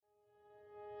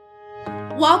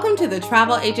Welcome to the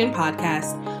Travel Agent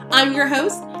Podcast. I'm your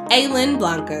host, Aylin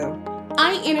Blanco.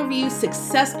 I interview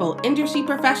successful industry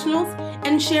professionals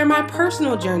and share my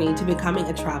personal journey to becoming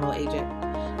a travel agent.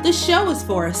 The show is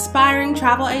for aspiring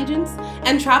travel agents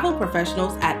and travel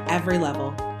professionals at every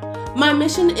level. My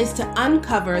mission is to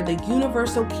uncover the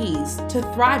universal keys to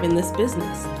thrive in this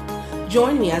business.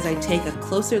 Join me as I take a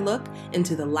closer look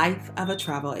into the life of a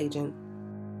travel agent.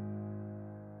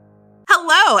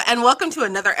 Hello, and welcome to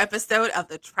another episode of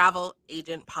the Travel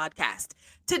Agent Podcast.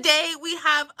 Today, we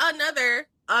have another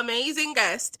amazing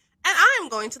guest, and I'm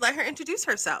going to let her introduce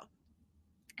herself.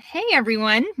 Hey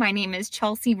everyone, my name is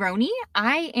Chelsea Roney.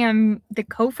 I am the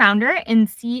co-founder and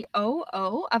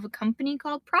COO of a company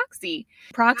called Proxy.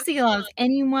 Proxy allows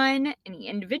anyone, any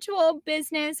individual,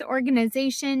 business,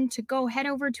 organization to go head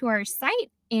over to our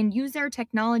site and use our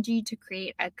technology to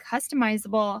create a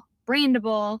customizable,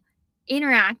 brandable,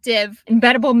 interactive,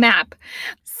 embeddable map.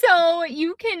 So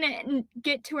you can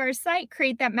get to our site,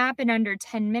 create that map in under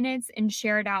 10 minutes and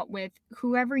share it out with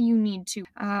whoever you need to,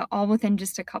 all within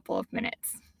just a couple of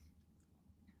minutes.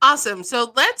 Awesome.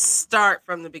 So let's start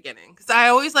from the beginning, because I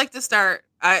always like to start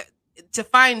to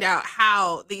find out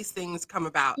how these things come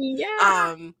about.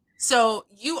 Yeah. So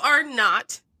you are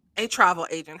not a travel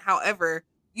agent. However,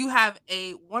 you have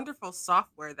a wonderful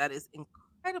software that is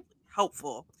incredibly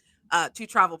helpful to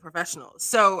travel professionals.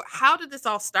 So how did this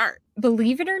all start?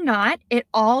 Believe it or not, it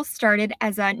all started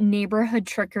as a neighborhood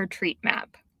trick-or-treat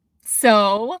map.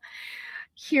 So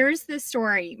here's the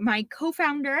story. My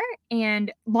co-founder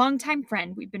and longtime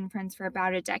friend, we've been friends for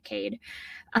about a decade,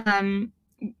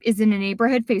 is in a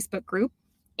neighborhood Facebook group.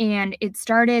 And it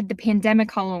started the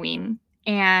pandemic Halloween.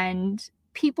 And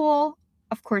people,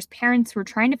 of course, parents were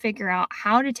trying to figure out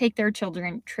how to take their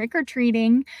children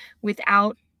trick-or-treating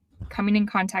without coming in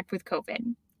contact with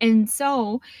COVID. And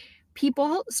so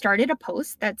people started a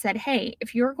post that said, hey,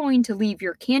 if you're going to leave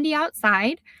your candy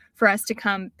outside for us to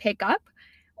come pick up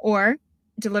or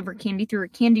deliver candy through a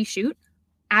candy chute,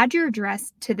 add your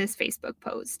address to this Facebook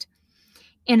post.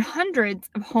 And hundreds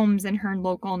of homes in her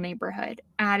local neighborhood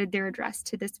added their address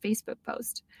to this Facebook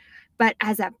post. But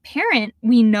as a parent,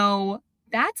 we know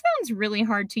that sounds really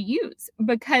hard to use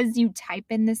because you type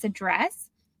in this address.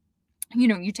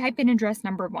 You type in address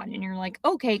number 1 and you're like,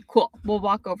 okay, cool, we'll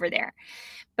walk over there.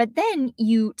 But then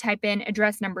you type in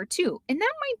address number 2, and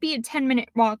that might be a 10-minute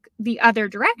walk the other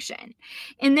direction.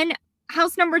 And then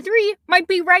house number 3 might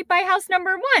be right by house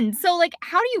number 1. So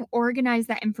how do you organize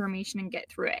that information and get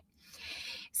through it?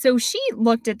 So she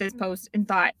looked at this post and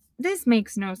thought, this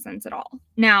makes no sense at all.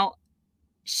 Now,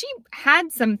 she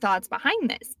had some thoughts behind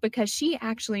this because she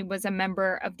actually was a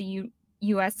member of the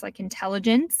U.S.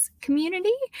 intelligence community,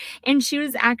 and she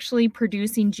was actually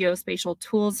producing geospatial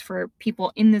tools for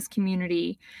people in this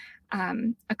community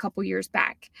a couple years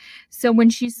back. So when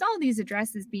she saw these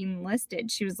addresses being listed,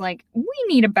 she was like, we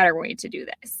need a better way to do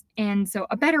this. And so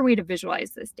a better way to visualize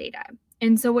this data.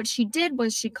 And so what she did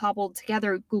was she cobbled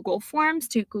together Google Forms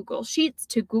to Google Sheets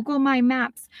to Google My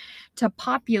Maps to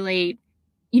populate,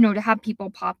 to have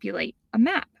people populate a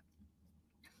map.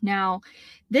 Now,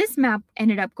 this map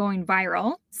ended up going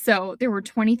viral. So there were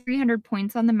 2,300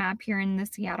 points on the map here in the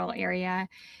Seattle area,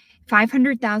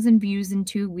 500,000 views in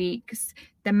 2 weeks.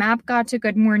 The map got to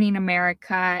Good Morning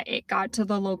America. It got to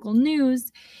the local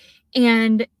news.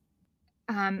 And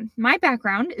my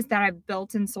background is that I've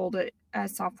built and sold a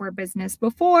software business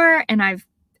before, and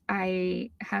I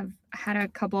have had a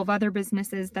couple of other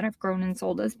businesses that I've grown and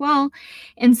sold as well.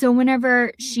 And so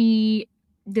whenever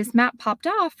this map popped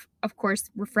off, of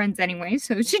course, we're friends anyway.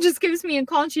 So she just gives me a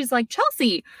call and she's like,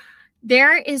 Chelsea,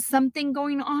 there is something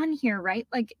going on here, right?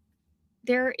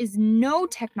 There is no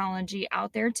technology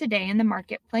out there today in the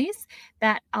marketplace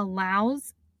that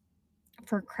allows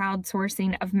for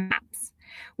crowdsourcing of maps,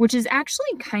 which is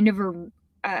actually kind of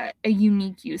a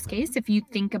unique use case. If you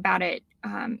think about it,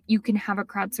 you can have a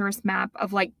crowdsourced map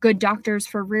of good doctors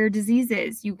for rare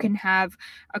diseases. You can have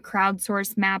a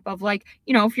crowdsourced map of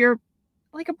if you're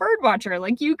a bird watcher,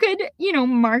 you could,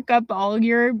 mark up all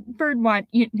your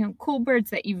cool birds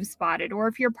that you've spotted. Or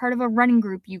if you're part of a running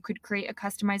group, you could create a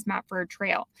customized map for a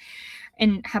trail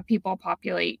and have people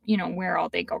populate, where all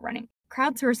they go running.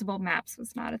 Crowdsourceable maps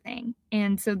was not a thing.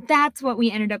 And so that's what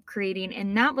we ended up creating.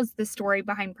 And that was the story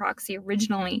behind Proxy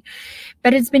originally.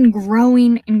 But it's been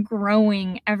growing and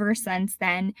growing ever since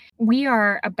then. We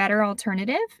are a better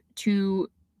alternative to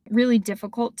really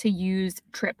difficult to use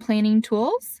trip planning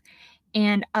tools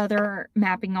and other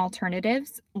mapping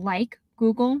alternatives like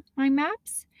Google My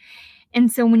Maps.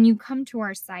 And so when you come to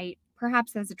our site,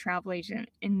 perhaps as a travel agent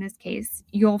in this case,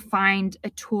 you'll find a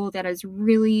tool that is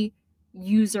really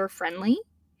user-friendly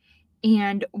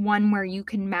and one where you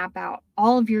can map out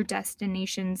all of your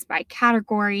destinations by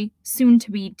category, soon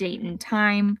to be date and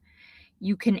time.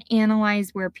 You can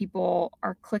analyze where people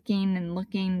are clicking and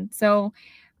looking. So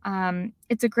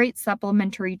it's a great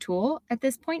supplementary tool at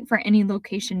this point for any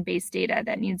location-based data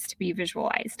that needs to be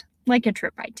visualized, like a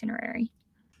trip itinerary.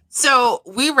 So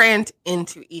we ran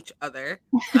into each other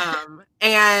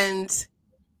and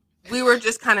we were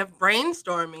just kind of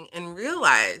brainstorming and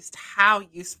realized how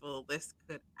useful this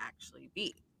could actually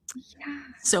be. Yeah.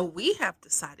 So we have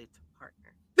decided to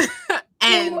partner.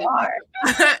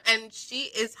 And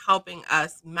she is helping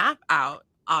us map out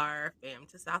our fam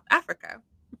to South Africa.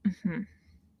 Mm-hmm.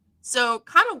 So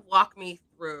kind of walk me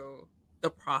through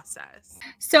the process.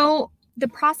 So the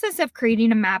process of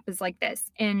creating a map is like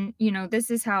this. And, this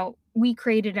is how we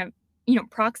created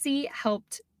Proxy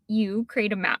helped you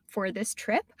create a map for this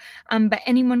trip. But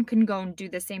anyone can go and do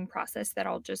the same process that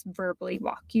I'll just verbally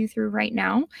walk you through right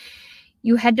now.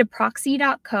 You head to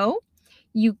proxy.co,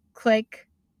 you click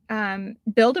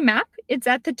build a map. It's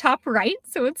at the top right,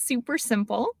 so it's super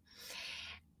simple.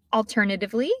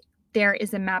 Alternatively, there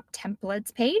is a map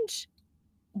templates page,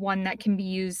 one that can be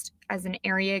used as an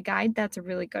area guide. That's a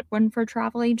really good one for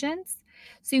travel agents.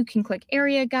 So you can click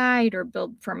area guide or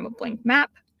build from a blank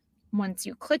map. Once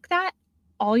you click that,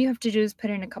 all you have to do is put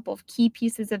in a couple of key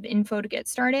pieces of info to get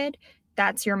started.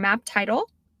 That's your map title.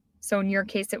 So in your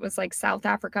case, it was like South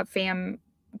Africa fam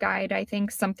guide, I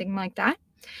think, something like that.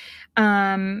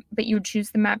 But you would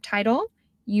choose the map title.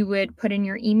 You would put in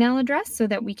your email address so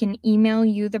that we can email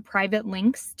you the private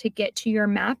links to get to your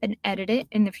map and edit it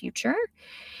in the future.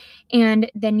 And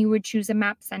then you would choose a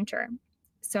map center.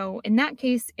 So in that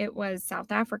case, it was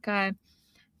South Africa.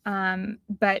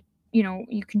 But,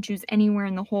 you can choose anywhere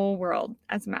in the whole world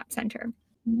as a map center.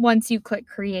 Once you click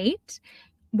create,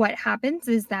 what happens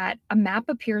is that a map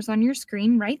appears on your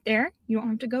screen right there. You don't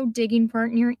have to go digging for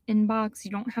it in your inbox.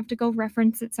 You don't have to go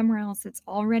reference it somewhere else. It's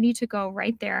all ready to go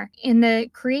right there. And the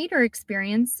creator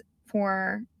experience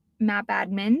for map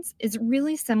admins is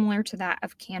really similar to that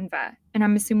of Canva. And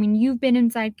I'm assuming you've been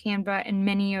inside Canva and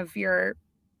many of your,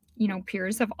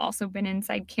 peers have also been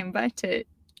inside Canva to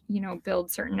build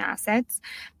certain assets,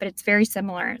 but it's very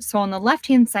similar. So on the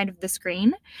left-hand side of the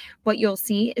screen, what you'll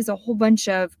see is a whole bunch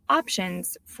of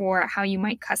options for how you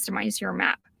might customize your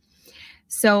map.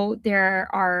 So there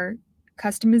are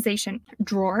customization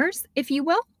drawers, if you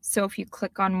will. So if you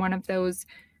click on one of those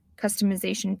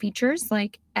customization features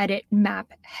like edit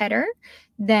map header,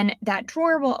 then that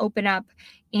drawer will open up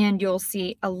and you'll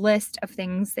see a list of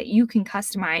things that you can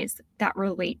customize that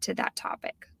relate to that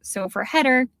topic. So for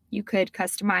header, you could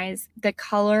customize the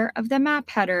color of the map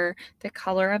header, the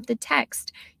color of the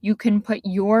text. You can put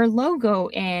your logo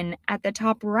in at the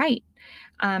top right.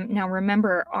 Now,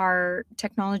 remember, our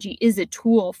technology is a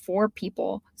tool for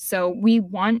people. So we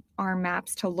want our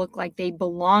maps to look like they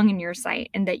belong in your site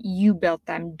and that you built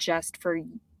them just for,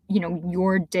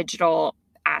 your digital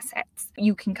assets.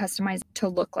 You can customize to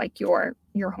look like your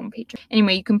homepage.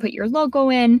 Anyway, you can put your logo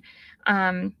in.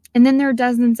 And then there are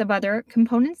dozens of other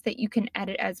components that you can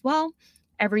edit as well.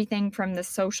 Everything from the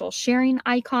social sharing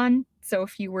icon. So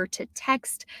if you were to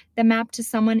text the map to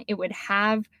someone, it would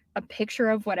have a picture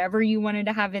of whatever you wanted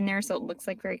to have in there. So it looks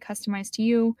like very customized to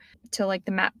you. To like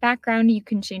the map background, you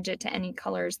can change it to any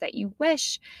colors that you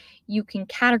wish. You can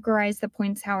categorize the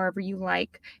points however you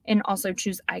like and also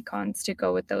choose icons to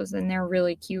go with those. And they're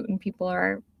really cute and people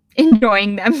are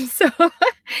enjoying them. So, and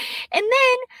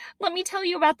then let me tell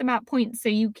you about the map points. So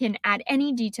you can add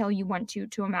any detail you want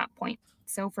to a map point.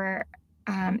 So for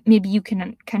maybe you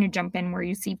can kind of jump in where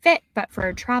you see fit, but for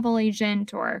a travel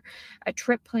agent or a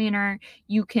trip planner,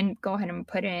 you can go ahead and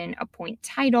put in a point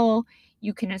title.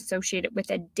 You can associate it with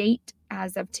a date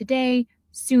as of today.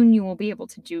 Soon you will be able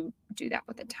to do that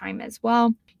with a time as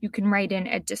well. You can write in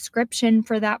a description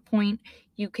for that point.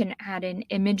 You can add in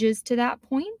images to that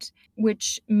point,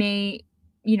 which may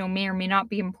or may not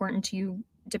be important to you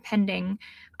depending.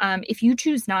 If you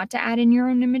choose not to add in your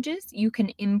own images, you can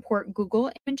import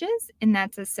Google Images, and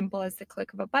that's as simple as the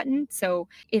click of a button. So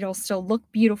it'll still look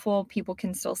beautiful. People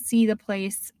can still see the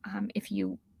place if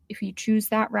you choose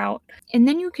that route. And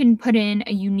then you can put in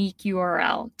a unique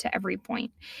URL to every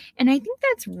point. And I think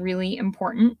that's really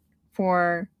important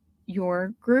for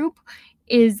your group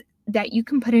is that you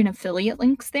can put in affiliate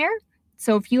links there.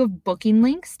 So if you have booking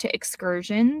links to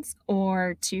excursions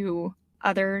or to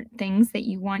other things that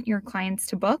you want your clients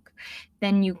to book,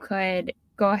 then you could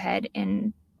go ahead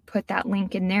and put that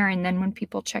link in there. And then when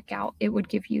people check out, it would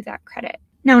give you that credit.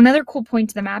 Now, another cool point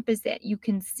to the map is that you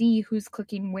can see who's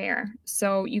clicking where.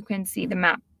 So you can see the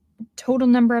map total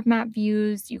number of map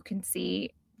views. You can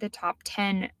see the top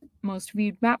 10 most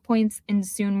viewed map points, and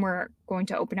soon we're going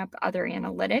to open up other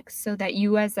analytics so that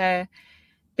you as a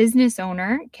business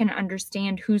owner can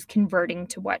understand who's converting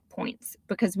to what points,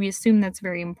 because we assume that's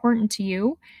very important to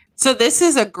you. So this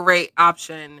is a great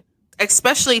option,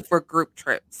 especially for group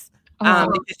trips,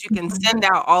 because you can send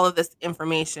out all of this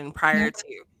information prior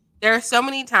to. There are so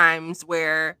many times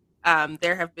where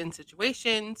there have been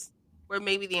situations where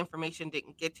maybe the information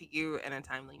didn't get to you in a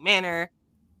timely manner,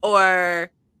 or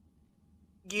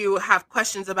you have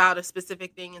questions about a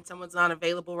specific thing and someone's not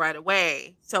available right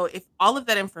away. So if all of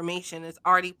that information is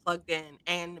already plugged in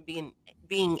and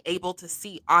being able to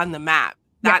see on the map,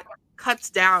 that cuts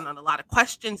down on a lot of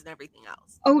questions and everything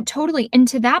else. Oh, totally. And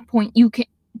to that point, you can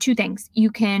two things.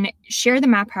 You can share the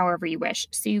map however you wish.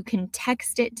 So you can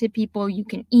text it to people, you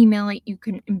can email it, you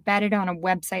can embed it on a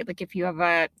website, like if you have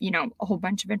a whole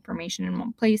bunch of information in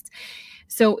one place.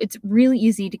 So it's really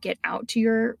easy to get out to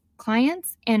your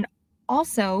clients. And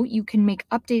also you can make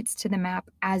updates to the map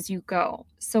as you go.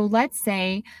 So let's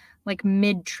say like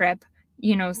mid-trip,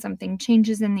 something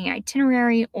changes in the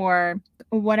itinerary or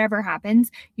whatever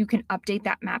happens, you can update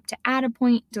that map to add a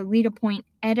point, delete a point,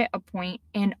 edit a point,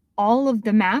 and all of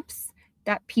the maps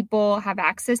that people have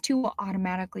access to will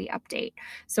automatically update.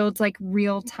 So it's like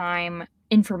real-time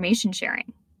information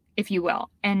sharing, if you will.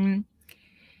 And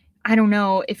I don't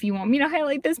know if you want me to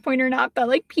highlight this point or not, but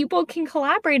like people can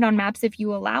collaborate on maps if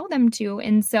you allow them to.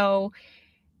 And so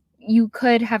you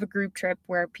could have a group trip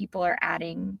where people are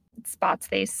adding spots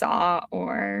they saw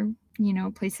or,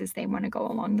 places they want to go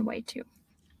along the way too.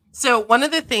 So one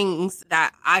of the things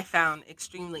that I found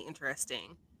extremely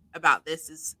interesting about this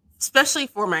is, especially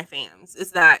for my fams,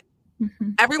 is that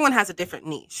everyone has a different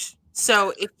niche.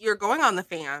 So if you're going on the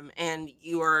fam and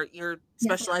you're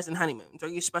specialized in honeymoons, or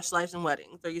you specialize in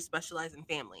weddings, or you specialize in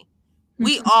family,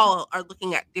 we all are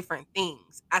looking at different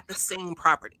things at the same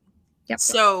property.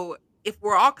 So if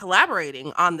we're all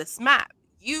collaborating on this map,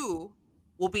 you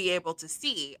will be able to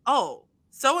see, oh,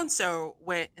 so-and-so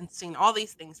went and seen all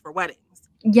these things for weddings.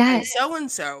 And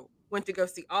so-and-so went to go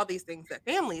see all these things that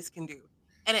families can do.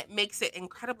 And it makes it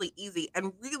incredibly easy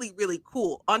and really, really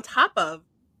cool, on top of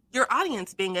your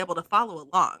audience being able to follow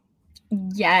along.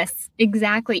 Yes,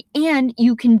 exactly. And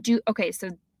you can do,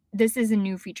 so this is a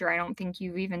new feature I don't think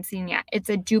you've even seen yet. It's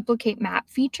a duplicate map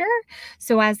feature.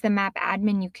 So as the map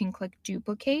admin, you can click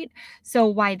duplicate. So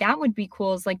why that would be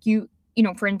cool is like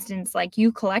for instance, like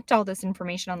you collect all this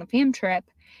information on the fam trip,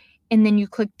 and then you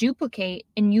click duplicate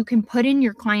and you can put in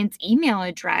your client's email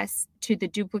address to the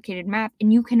duplicated map,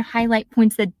 and you can highlight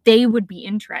points that they would be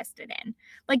interested in.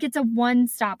 Like it's a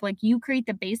one-stop, like you create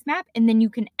the base map and then you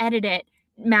can edit it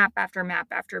map after map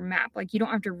after map. Like you don't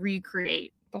have to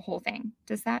recreate the whole thing.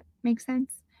 Does that make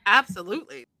sense?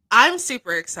 Absolutely. I'm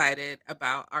super excited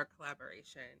about our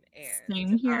collaboration, and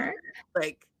same here.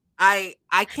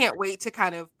 I can't wait to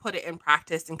kind of put it in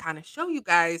practice and kind of show you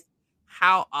guys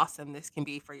how awesome this can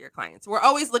be for your clients. We're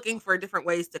always looking for different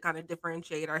ways to kind of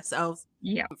differentiate ourselves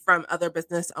from other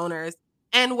business owners,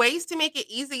 and ways to make it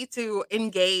easy to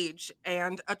engage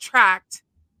and attract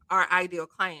our ideal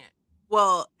client.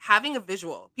 Well, having a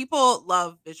visual, people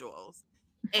love visuals.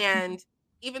 And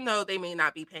even though they may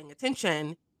not be paying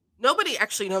attention, nobody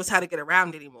actually knows how to get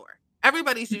around anymore.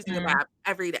 Everybody's using a map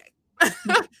every day.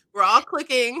 We're all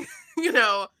clicking,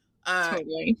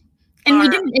 totally. And we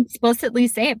didn't explicitly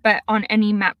say it, but on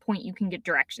any map point, you can get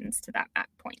directions to that map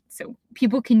point. So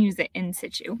people can use it in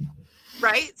situ.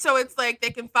 Right? So it's like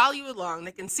they can follow you along.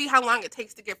 They can see how long it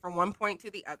takes to get from one point to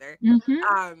the other.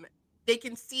 They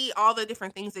can see all the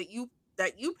different things that you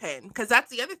pin, because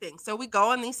that's the other thing. So we go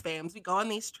on these fams, we go on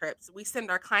these trips, we send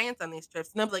our clients on these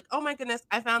trips, and they're like, oh my goodness,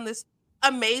 I found this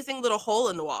amazing little hole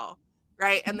in the wall,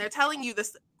 right? And they're telling you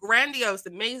this grandiose,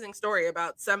 amazing story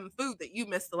about some food that you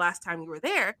missed the last time you were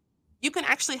there. You can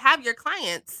actually have your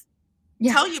clients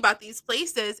tell you about these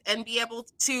places and be able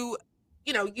to,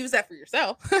 use that for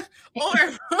yourself or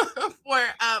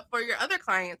for your other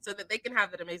clients, so that they can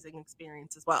have that amazing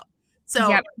experience as well.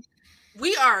 So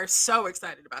we are so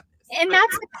excited about this. And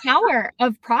that's the power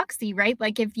of proxy, right?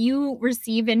 Like if you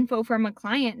receive info from a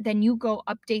client, then you go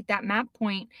update that map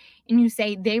point and you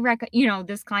say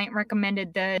this client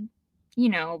recommended the,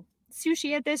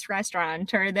 sushi at this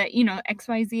restaurant, or that,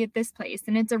 XYZ at this place.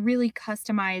 And it's a really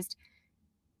customized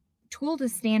tool to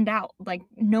stand out. Like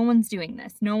no one's doing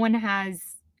this. No one has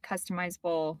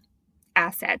customizable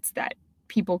assets that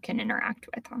people can interact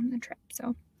with on the trip.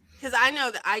 So, because I know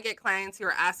that I get clients who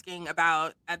are asking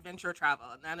about adventure travel,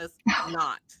 and that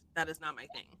is not my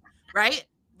thing, right?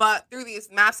 But through these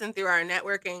maps and through our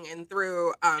networking and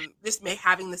through just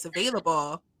having this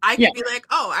available, I can be like,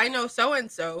 oh, I know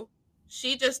so-and-so.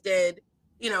 She just did,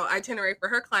 itinerary for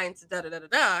her clients,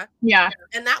 da-da-da-da-da. Yeah.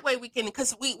 And that way we can,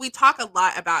 because we talk a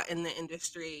lot about in the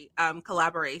industry,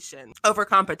 collaboration over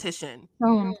competition.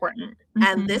 So important.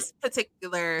 And this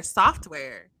particular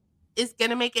software is going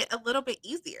to make it a little bit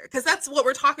easier, because that's what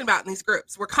we're talking about in these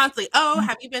groups. We're constantly,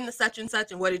 have you been to such and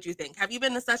such, and what did you think? Have you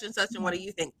been to such and such, and what do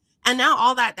you think? And now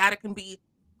all that data can be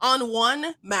on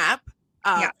one map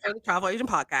for the Travel Agent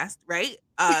Podcast, right?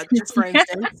 Just for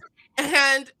instance.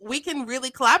 And we can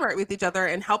really collaborate with each other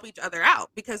and help each other out,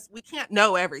 because we can't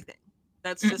know everything.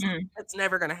 That's just, it's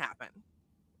never going to happen.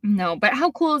 No, but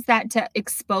how cool is that to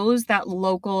expose that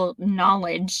local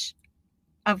knowledge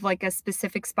of like a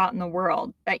specific spot in the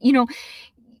world that,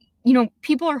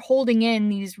 people are holding in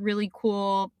these really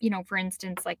cool, for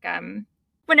instance, like,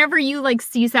 whenever you like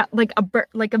see that, like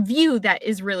a view that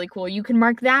is really cool, you can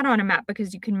mark that on a map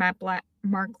because you can mark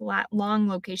long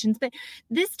locations. But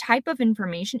this type of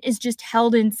information is just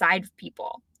held inside of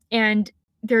people, and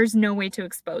there's no way to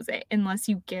expose it unless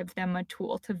you give them a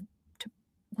tool to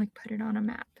like put it on a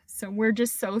map. So we're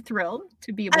just so thrilled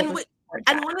to be able to support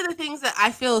that. And one of the things that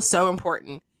I feel is so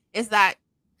important is that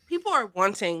people are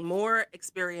wanting more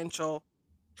experiential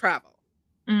travel.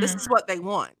 This is what they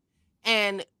want.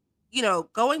 And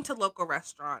going to local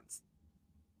restaurants,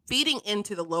 feeding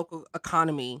into the local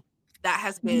economy that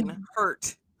has been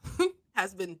hurt,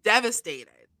 has been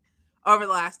devastated over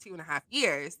the last 2.5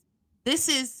 years.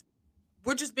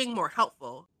 We're just being more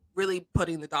helpful, really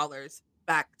putting the dollars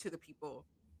back to the people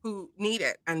who need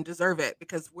it and deserve it,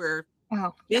 because we're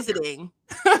visiting,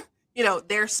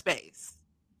 their space.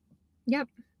 Yep.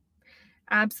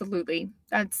 Absolutely.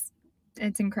 It's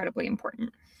incredibly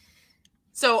important.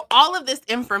 So all of this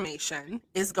information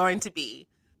is going to be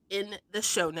in the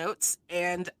show notes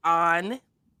and on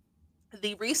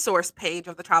the resource page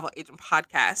of the Travel Agent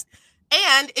Podcast.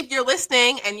 And if you're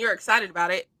listening and you're excited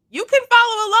about it, you can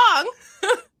follow along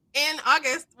in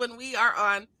August when we are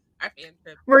on our fan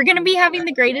trip. We're going to be having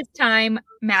the greatest time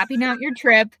mapping out your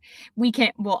trip.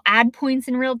 We'll add points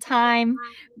in real time.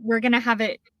 We're going to have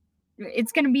it.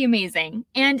 It's going to be amazing.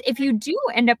 And if you do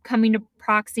end up coming to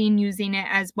Proxy and using it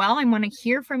as well, I want to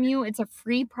hear from you. It's a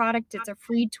free product. It's a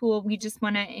free tool. We just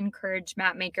want to encourage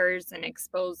map makers and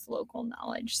expose local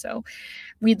knowledge. So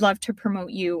we'd love to promote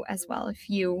you as well.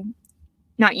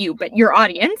 Not you, but your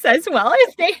audience as well.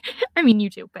 You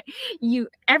too, but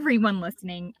everyone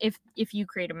listening, if you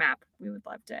create a map, we would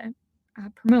love to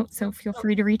promote. So feel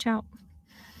free to reach out.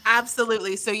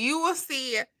 Absolutely. So you will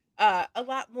see a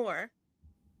lot more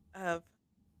of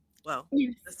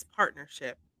this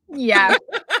partnership. Yeah.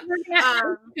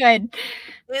 Good.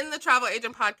 In the Travel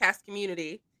Agent Podcast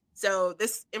community. So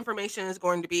this information is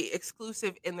going to be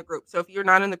exclusive in the group. So if you're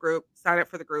not in the group, sign up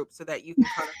for the group so that you can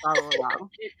kind of follow along.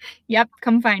 Yep.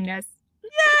 Come find us. Yay!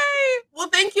 Well,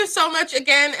 thank you so much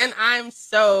again. And I'm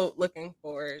so looking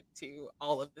forward to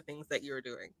all of the things that you're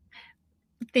doing.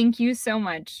 Thank you so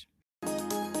much.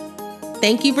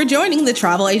 Thank you for joining the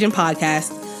Travel Agent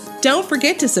Podcast. Don't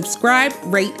forget to subscribe,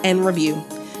 rate, and review.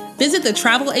 Visit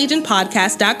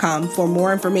thetravelagentpodcast.com for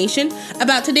more information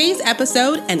about today's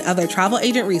episode and other travel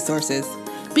agent resources.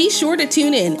 Be sure to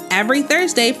tune in every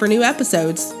Thursday for new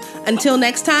episodes. Until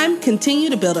next time,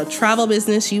 continue to build a travel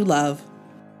business you love.